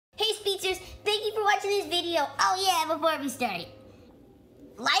watching this video, oh yeah, before we start,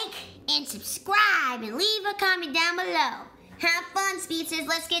 like and subscribe and leave a comment down below. Have fun, speedsters.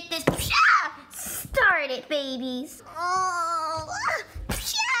 Let's get this started, babies. Oh,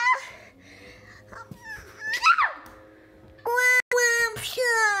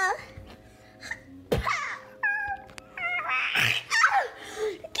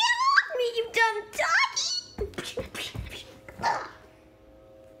 get off me, you dumb doggy!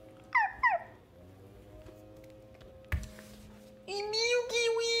 Milky,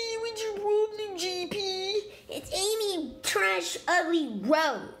 what's your problem, JP? It's Amy, trash, ugly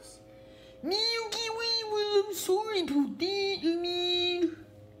Rose. Milky, well, I'm sorry about that. I mean,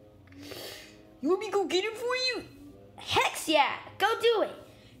 you want me to go get it for you? Heck yeah, go do it.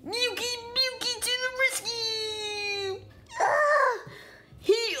 Milky, to the rescue!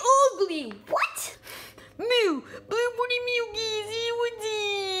 He ugly. What? Moo, blue booty Milky, see what's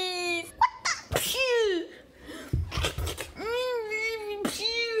this? What the? Phew.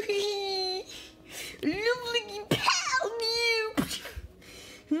 Lovely pal,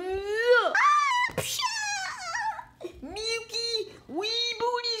 Milky, wee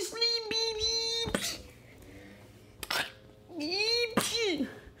booty sleep, baby.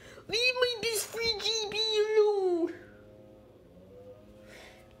 Leave my best friend JB alone.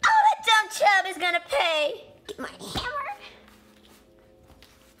 Oh, that dumb chub is gonna pay. Get my hammer.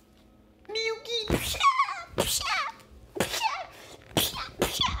 Milky,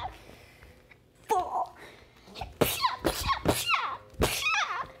 fall.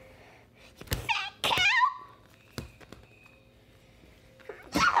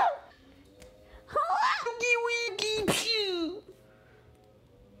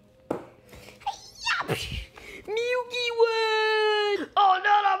 Milky one! Oh,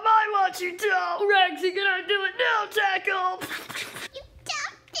 not on my watch, you don't! Rexy, can I do it now, Tackle? You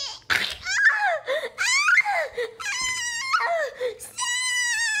dumped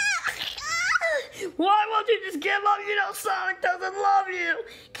it! Why won't you just give up? You know Sonic doesn't love you!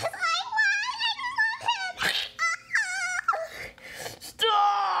 Cause I love him!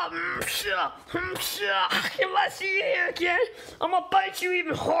 Stop! If I see you here again, I'm gonna bite you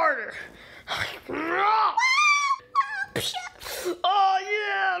even harder. Oh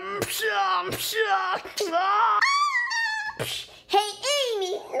yeah! Hey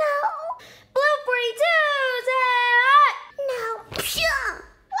Amy, no! Blue 42's out! No!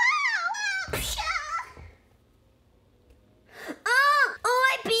 Oh,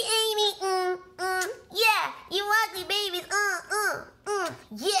 I beat Amy! Yeah, you ugly babies!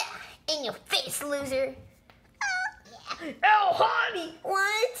 Yeah, in your face, loser! Oh, honey!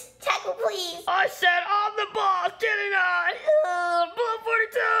 What? Tackle, please! I said on the ball, didn't I? Blue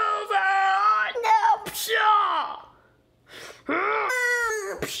 42's out! No!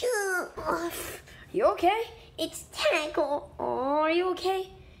 You okay? It's Tackle. Oh, are you okay?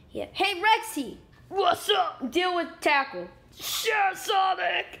 Yeah. Hey, Rexy! What's up? Deal with Tackle. Sure,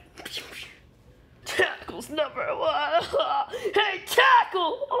 Sonic! Tackle's number one. Hey,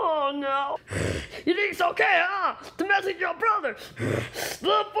 Tackle! Oh, no. You think it's okay, huh? To mess with your brother.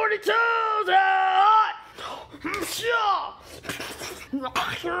 Blue 42's out!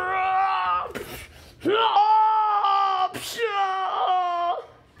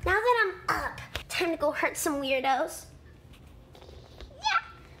 Now that I'm up, time to go hurt some weirdos. Yeah!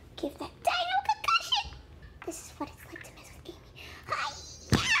 Give that dino concussion! This is what it's like to mess with Amy.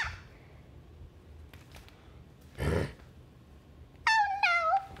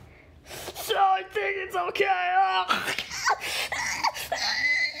 So I think it's okay.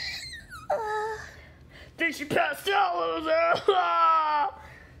 Think she passed out, loser.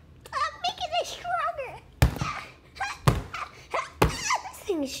 I'm making it stronger. This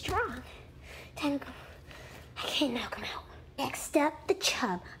thing is strong. Time to go. I can't knock him out. Next up, the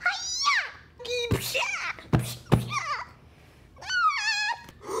chub.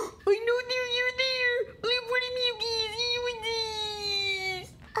 I know you're there. Blue pretty Milky, see you with these.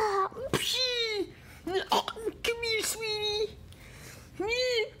 Come here, sweetie.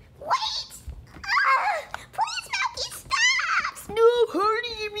 Wait! Please, Milky, stop! No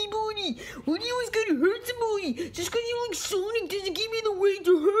hurting everybody. Why do you always gotta hurt somebody? Just because you like Sonic doesn't give you the right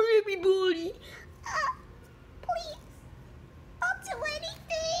to hurt everybody. Please, I'll do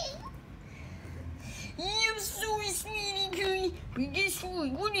anything. Yeah, I'm sorry, sweetie pie. But guess what?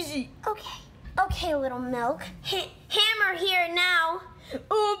 What is it? Okay, little Milk. Hammer here now.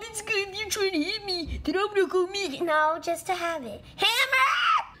 Oh, that's good. If you're trying to hit me, then I'm gonna go make it. No, just to have it.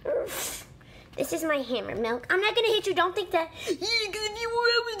 Hammer! This is my hammer, Milk. I'm not gonna hit you. Don't think that. Yeah, because if you were,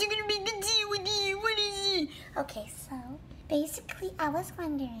 I was gonna make the deal with you. What is it? Okay, so Basically, I was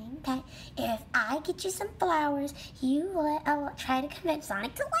wondering that if I get you some flowers, you will try to convince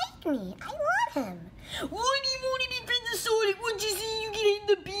Sonic to like me. I love him. Why do you want to defend the Sonic? Wouldn't you see you get hit in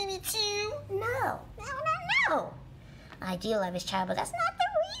the beanie too? No. I do love his child, but that's not the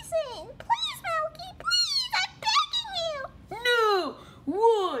reason. Please, Milky, please, I'm begging you. No!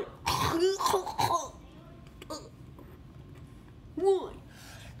 What? What?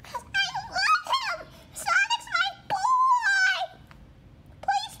 Because I love him. Sonic's my boy.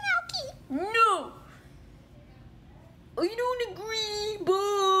 Please, Milky. No! I don't agree.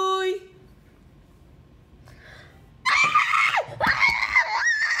 Bye.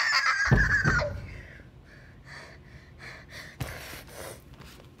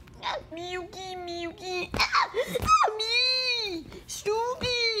 Milky. Me!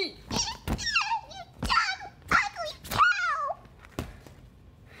 Stupid! You dumb, ugly cow.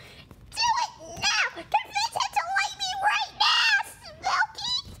 Do it now. Convince him to like me right now,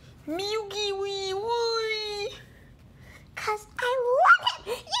 Milky. Milky, why? Because I love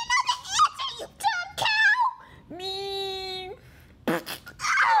him. You know the answer, you dumb cow. Me.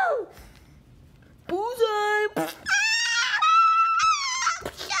 Oh! Bullseye! No!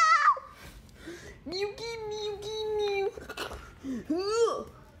 Milky. Ugh. Oh,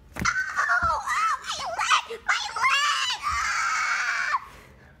 my leg!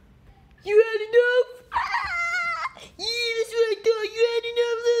 You had enough? Yeah, that's what I thought. You had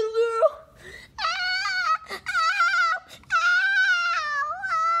enough, little girl.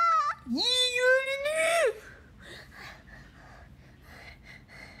 Yeah, you had enough.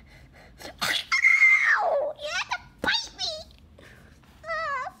 Ow! You had to bite me!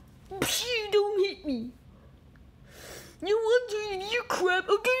 Phew, don't hit me. No, I'm doing your crap.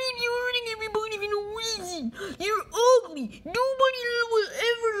 I'm gonna be hurting everybody for no reason. You're ugly. Nobody will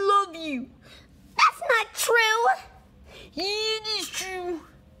ever love you. That's not true! Yeah, it is true.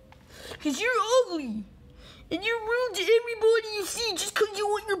 Because you're ugly. And you're rude to everybody you see just because you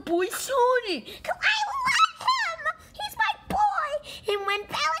want your boy Sonic. Because I love him! He's my boy! And when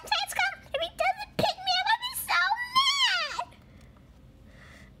Valentine's comes, if he doesn't pick me up, I'll be so mad!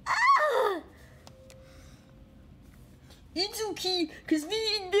 Ugh! It's okay, because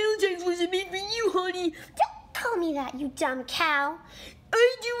Valentine's wasn't made for you, honey. Don't call me that, you dumb cow!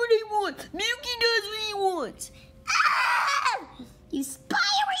 I do what I want. Milky does what he wants. Ah! You spy,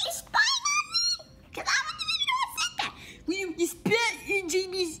 were you spying on me? Because I wouldn't even know I said that! Well, you spat in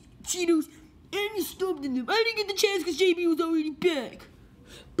JB's Cheetos and you stomped in them. I didn't get the chance because JB was already back.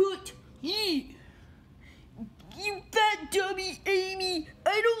 But, yeah. You fat dummy, Amy.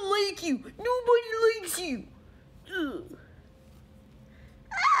 I don't like you. Nobody likes you. Ugh.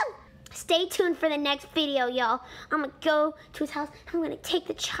 Oh! Stay tuned for the next video, y'all. I'm gonna go to his house. I'm gonna take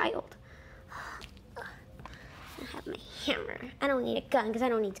the child. I have my hammer. I don't need a gun because I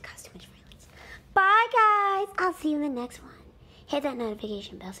don't need to cause too much violence. Bye, guys. I'll see you in the next one. Hit that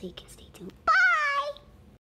notification bell so you can stay tuned. Bye.